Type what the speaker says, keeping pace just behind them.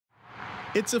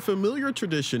It's a familiar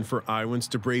tradition for Iowans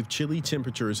to brave chilly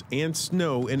temperatures and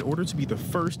snow in order to be the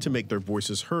first to make their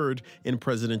voices heard in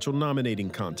presidential nominating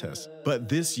contests. But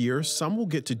this year, some will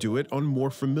get to do it on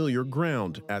more familiar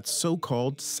ground at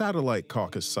so-called satellite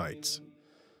caucus sites.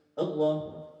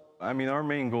 I mean, our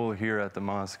main goal here at the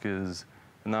mosque is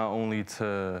not only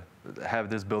to have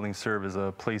this building serve as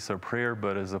a place of prayer,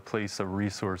 but as a place of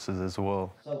resources as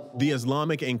well. The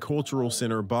Islamic and Cultural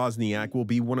Center Bosniak will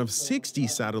be one of 60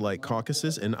 satellite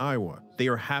caucuses in Iowa. They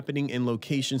are happening in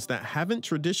locations that haven't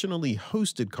traditionally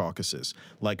hosted caucuses,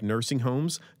 like nursing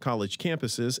homes, college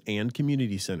campuses, and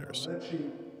community centers.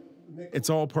 It's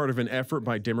all part of an effort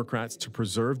by Democrats to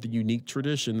preserve the unique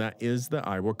tradition that is the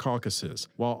Iowa caucuses,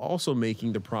 while also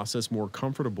making the process more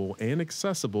comfortable and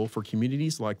accessible for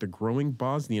communities like the growing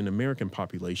Bosnian American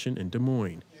population in Des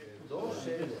Moines.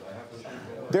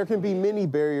 There can be many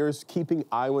barriers keeping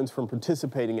Iowans from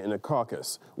participating in a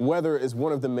caucus. Weather is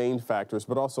one of the main factors,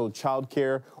 but also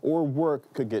childcare or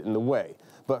work could get in the way.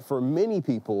 But for many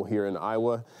people here in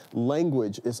Iowa,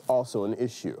 language is also an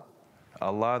issue.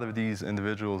 A lot of these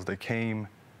individuals that came,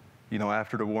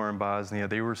 after the war in Bosnia,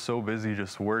 they were so busy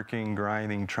just working,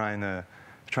 grinding, trying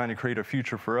to create a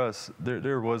future for us.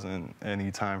 There wasn't any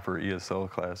time for ESL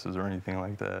classes or anything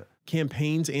like that.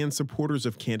 Campaigns and supporters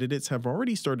of candidates have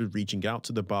already started reaching out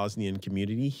to the Bosnian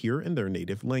community here in their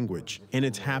native language, and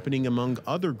it's happening among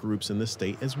other groups in the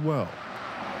state as well.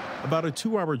 About a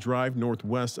 2-hour drive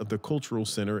northwest of the Cultural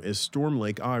Center is Storm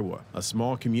Lake, Iowa, a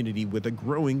small community with a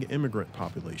growing immigrant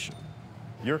population.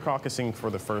 You're caucusing for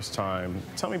the first time.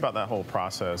 Tell me about that whole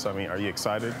process. I mean, are you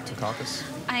excited to caucus?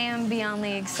 I am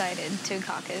beyondly excited to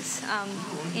caucus.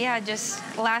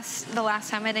 Just the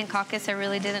last time I didn't caucus, I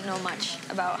really didn't know much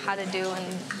about how to do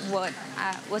and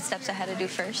what steps I had to do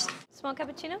first. Small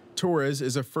cappuccino? Torres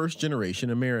is a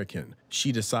first-generation American.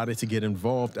 She decided to get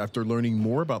involved after learning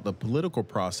more about the political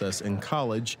process in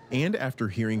college and after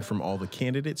hearing from all the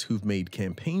candidates who've made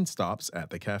campaign stops at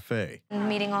the cafe.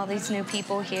 Meeting all these new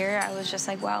people here, I was just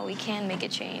like, wow, we can make a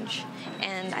change.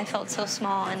 And I felt so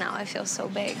small, and now I feel so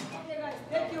big.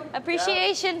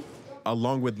 Appreciation.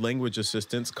 Along with language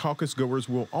assistance, caucus goers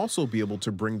will also be able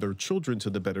to bring their children to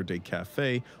the Better Day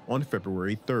Cafe on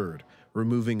February 3rd,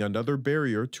 removing another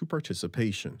barrier to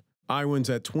participation. Iowans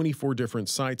at 24 different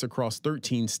sites across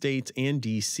 13 states and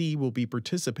D.C. will be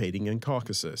participating in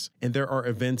caucuses, and there are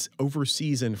events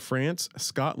overseas in France,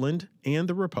 Scotland, and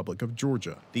the Republic of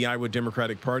Georgia. The Iowa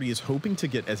Democratic Party is hoping to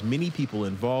get as many people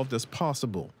involved as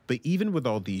possible, but even with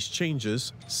all these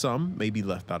changes, some may be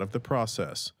left out of the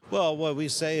process. Well, what we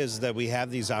say is that we have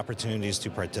these opportunities to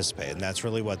participate, and that's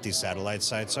really what these satellite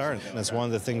sites are. And that's one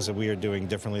of the things that we are doing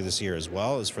differently this year as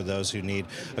well, is for those who need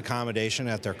accommodation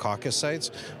at their caucus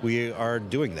sites, we are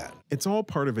doing that. It's all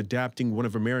part of adapting one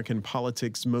of American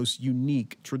politics' most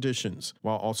unique traditions,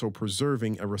 while also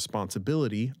preserving a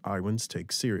responsibility Iowans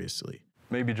take seriously.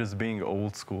 Maybe just being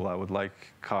old school, I would like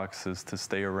caucuses to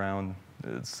stay around.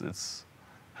 It's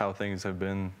how things have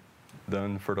been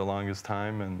done for the longest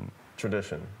time. And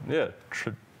Tradition. Yeah,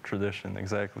 tradition,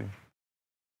 exactly.